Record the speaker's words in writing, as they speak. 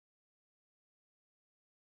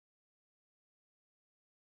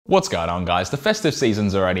What's going on, guys? The festive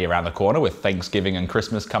season's already around the corner with Thanksgiving and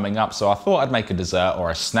Christmas coming up, so I thought I'd make a dessert or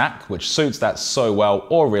a snack which suits that so well,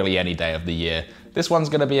 or really any day of the year. This one's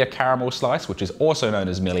going to be a caramel slice, which is also known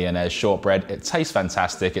as millionaires shortbread. It tastes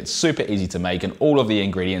fantastic, it's super easy to make, and all of the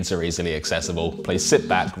ingredients are easily accessible. Please sit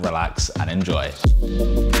back, relax, and enjoy.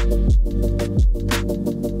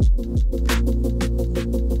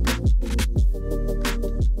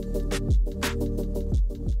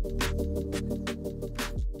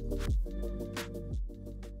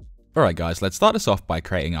 Alright guys, let's start this off by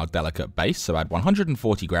creating our delicate base. So add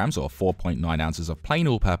 140 grams or 4.9 ounces of plain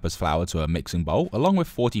all-purpose flour to a mixing bowl, along with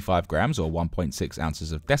 45 grams or 1.6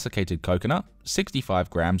 ounces of desiccated coconut, 65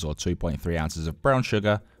 grams or 2.3 ounces of brown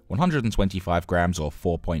sugar, 125 grams or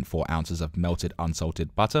 4.4 ounces of melted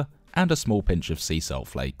unsalted butter, and a small pinch of sea salt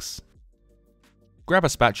flakes. Grab a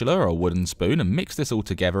spatula or a wooden spoon and mix this all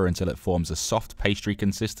together until it forms a soft pastry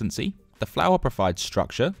consistency. The flour provides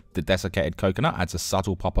structure, the desiccated coconut adds a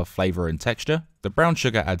subtle pop of flavour and texture, the brown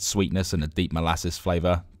sugar adds sweetness and a deep molasses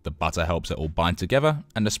flavour, the butter helps it all bind together,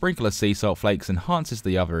 and a sprinkle of sea salt flakes enhances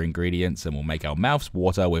the other ingredients and will make our mouths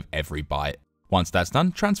water with every bite. Once that's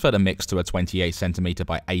done, transfer the mix to a 28cm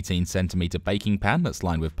by 18cm baking pan that's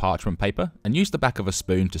lined with parchment paper, and use the back of a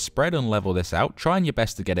spoon to spread and level this out, trying your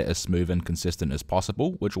best to get it as smooth and consistent as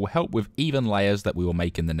possible, which will help with even layers that we will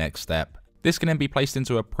make in the next step. This can then be placed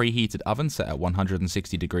into a preheated oven set at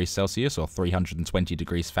 160 degrees Celsius or 320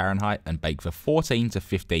 degrees Fahrenheit and bake for 14 to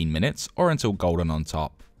 15 minutes or until golden on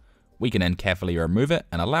top. We can then carefully remove it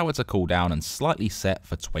and allow it to cool down and slightly set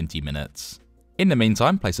for 20 minutes. In the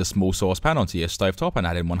meantime, place a small saucepan onto your stovetop and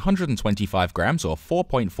add in 125 grams or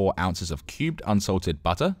 4.4 ounces of cubed unsalted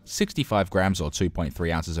butter, 65 grams or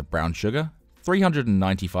 2.3 ounces of brown sugar,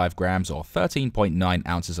 395 grams or 13.9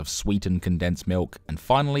 ounces of sweetened condensed milk, and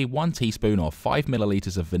finally 1 teaspoon or 5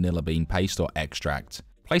 milliliters of vanilla bean paste or extract.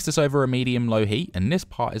 Place this over a medium-low heat, and this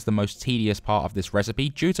part is the most tedious part of this recipe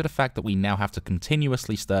due to the fact that we now have to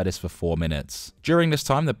continuously stir this for 4 minutes. During this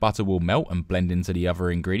time, the butter will melt and blend into the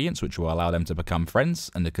other ingredients, which will allow them to become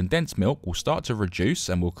friends, and the condensed milk will start to reduce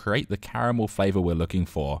and will create the caramel flavour we're looking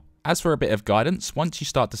for. As for a bit of guidance, once you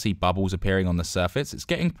start to see bubbles appearing on the surface, it's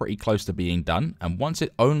getting pretty close to being done, and once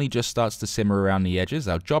it only just starts to simmer around the edges,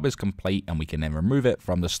 our job is complete and we can then remove it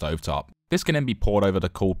from the stovetop. This can then be poured over the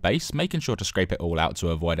cooled base, making sure to scrape it all out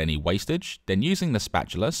to avoid any wastage. Then using the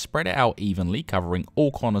spatula, spread it out evenly, covering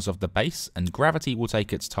all corners of the base, and gravity will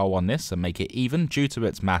take its toll on this and make it even due to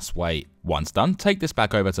its mass weight. Once done, take this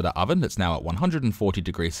back over to the oven that's now at 140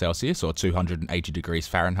 degrees Celsius or 280 degrees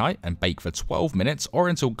Fahrenheit and bake for 12 minutes or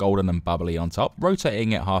until golden and bubbly on top,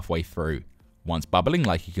 rotating it halfway through. Once bubbling,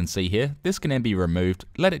 like you can see here, this can then be removed,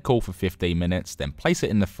 let it cool for 15 minutes, then place it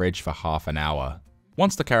in the fridge for half an hour.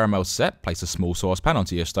 Once the caramel's set, place a small saucepan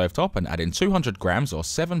onto your stovetop and add in 200 grams or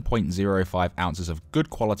 7.05 ounces of good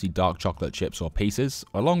quality dark chocolate chips or pieces,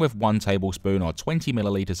 along with 1 tablespoon or 20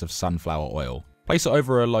 milliliters of sunflower oil. Place it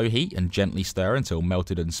over a low heat and gently stir until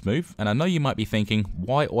melted and smooth. And I know you might be thinking,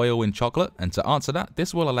 why oil in chocolate? And to answer that,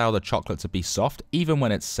 this will allow the chocolate to be soft even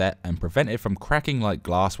when it's set and prevent it from cracking like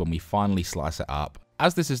glass when we finally slice it up.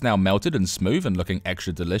 As this is now melted and smooth and looking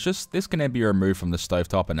extra delicious, this can then be removed from the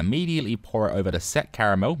stovetop and immediately pour it over the set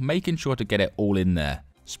caramel, making sure to get it all in there.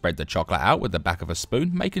 Spread the chocolate out with the back of a spoon,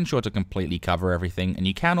 making sure to completely cover everything, and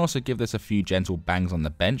you can also give this a few gentle bangs on the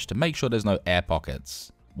bench to make sure there's no air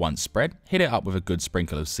pockets. Once spread, hit it up with a good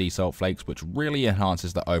sprinkle of sea salt flakes, which really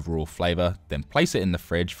enhances the overall flavour, then place it in the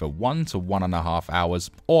fridge for 1 to 1.5 hours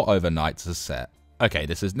or overnight to set. Okay,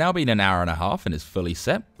 this has now been an hour and a half and is fully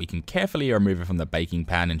set. We can carefully remove it from the baking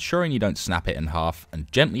pan, ensuring you don't snap it in half,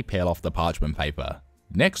 and gently peel off the parchment paper.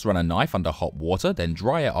 Next, run a knife under hot water, then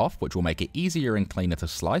dry it off, which will make it easier and cleaner to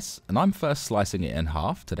slice, and I'm first slicing it in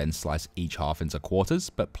half to then slice each half into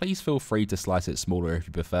quarters, but please feel free to slice it smaller if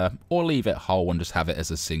you prefer, or leave it whole and just have it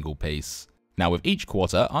as a single piece. Now with each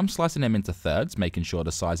quarter, I'm slicing them into thirds, making sure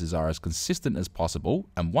the sizes are as consistent as possible,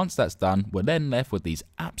 and once that's done, we're then left with these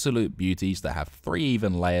absolute beauties that have 3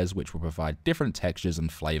 even layers which will provide different textures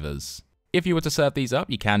and flavours. If you were to serve these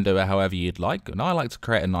up, you can do it however you'd like, and I like to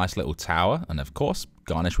create a nice little tower, and of course,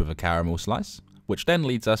 garnish with a caramel slice, which then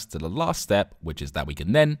leads us to the last step, which is that we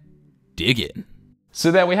can then dig in. So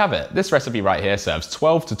there we have it. This recipe right here serves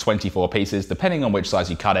 12 to 24 pieces depending on which size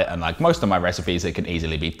you cut it, and like most of my recipes it can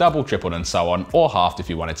easily be double, tripled and so on, or halved if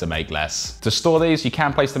you wanted to make less. To store these, you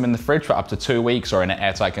can place them in the fridge for up to 2 weeks or in an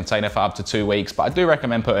airtight container for up to 2 weeks, but I do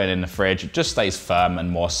recommend putting it in the fridge. It just stays firm and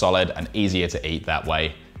more solid and easier to eat that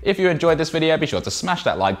way. If you enjoyed this video, be sure to smash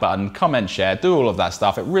that like button, comment, share, do all of that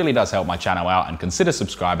stuff. It really does help my channel out, and consider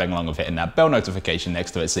subscribing along with hitting that bell notification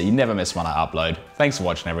next to it so you never miss when I upload. Thanks for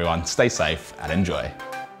watching everyone, stay safe and enjoy.